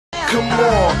Come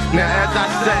on, now as I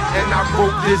sat and I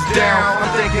wrote this down, I'm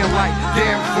thinking like,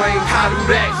 damn Flame, how do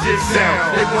that shit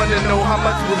sound? They wanna know how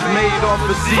much was made off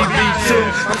of CB2.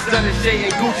 I'm stunning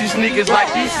shade and Gucci sneakers like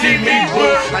you see me, boo.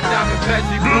 I diamond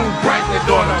patchy blue,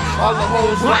 brightening on them. All the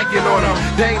hoes liking on them.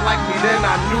 They ain't like me then,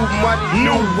 I knew money,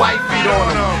 new white feet on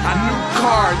them. I knew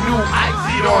car, new ice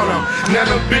heat on them. Now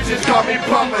them bitches call me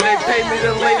plumber, they pay me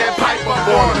to lay that pipe up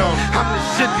on them. I'm the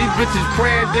shit, these bitches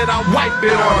praying that I wipe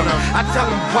it on them. I tell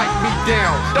them wipe me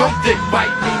down, don't dick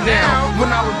bite me now. When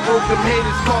I was broke, them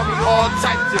haters called me all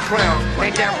types of clowns.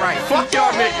 Ain't that right? Fuck y'all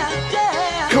niggas.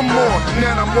 Come on,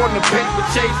 now I'm on the paper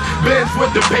chase. Benz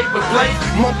with the paper plate.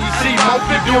 Monkey see,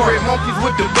 monkey do it. Monkeys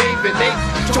with the baby nates.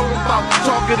 Told them about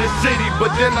talk of the city,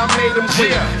 but then I made them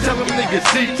clear. Tell them niggas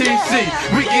CTC,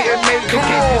 we getting made the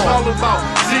case. It's all about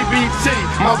CBT.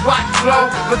 My watch slow,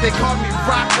 but they call me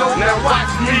Rocco. Now watch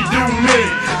me do me.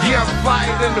 Yeah, I'm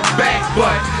fired in the back,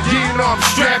 but yeah, you know I'm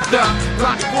strapped up.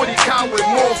 Glock 40 cal with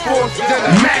more force than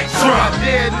a Max truck.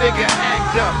 Dead nigga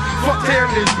act up. Fuck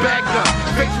tearing his back up.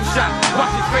 Facial shot,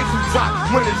 watch his face drop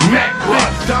when it's Mac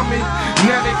bust. Dummy,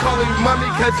 now they call him mummy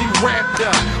cause he wrapped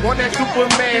up. On that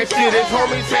Superman shit, his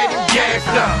homies had him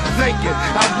gassed up. Thinking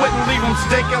I wouldn't leave him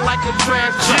stinking like a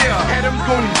trash truck. Had him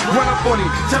goonies run up on him,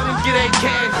 tell him get that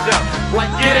cash up.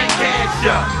 Like get that cash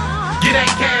up. Get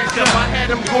that cash up. I had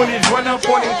them goonies run up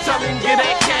on him, tell him get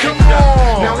that cash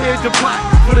up. Now here's the plot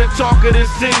for the talk of the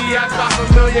city. I drop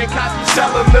 1 million copies,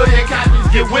 sell 1 million copies,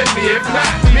 get with me. If not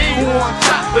me, who on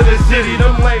top of the city?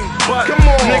 Them lame butt. Come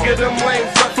on, nigga, them lame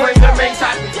suck. Flame them ain't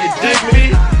topic, you dig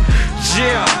me?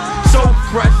 Yeah, so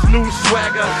fresh, new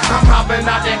swagger. I'm hopping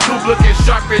out that coupe looking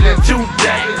sharper than 2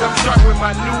 days. I'm sharp with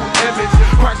my new image,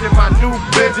 parking my new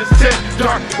Benz. It's tip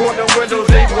dark on the windows,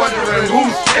 they wondering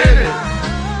who's in it.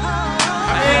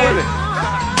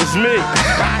 It's me. I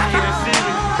can't see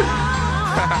me.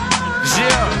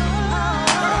 Yeah.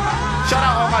 Shout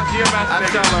out all my G.M.S. I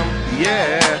tell them,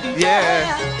 yeah.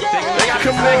 They got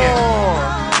come on.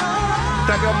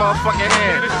 Tap your motherfucking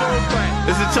hand.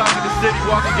 This is talk of the city.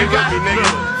 Walking, get with me, nigga.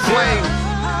 Flames.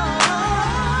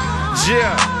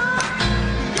 Yeah.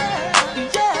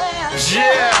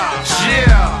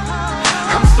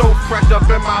 I'm so fresh up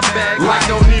in my bag, like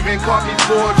don't even call me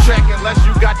for a track unless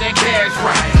you got that cash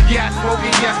right. Yeah, I smoked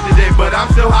it yesterday, but I'm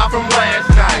still high from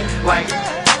last night. Like,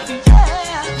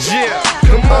 yeah,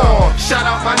 come on. Shout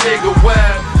out my nigga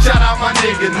Webb, shout out my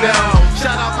nigga Nell,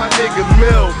 shout out my nigga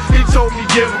Mill, he told me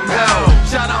give him hell.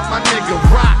 Shout out my nigga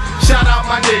Rock, shout out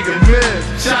my nigga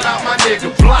Miz, shout out my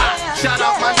nigga Block, shout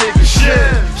out my nigga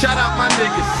Shit, shout out my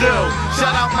nigga Sil,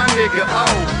 shout out my nigga O,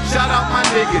 shout out my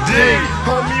nigga D,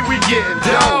 homie we getting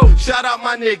dope. Shout out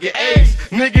my nigga Ace,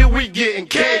 nigga we getting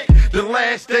cake. The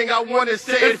last thing I wanna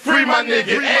say is free my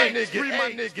nigga Ace.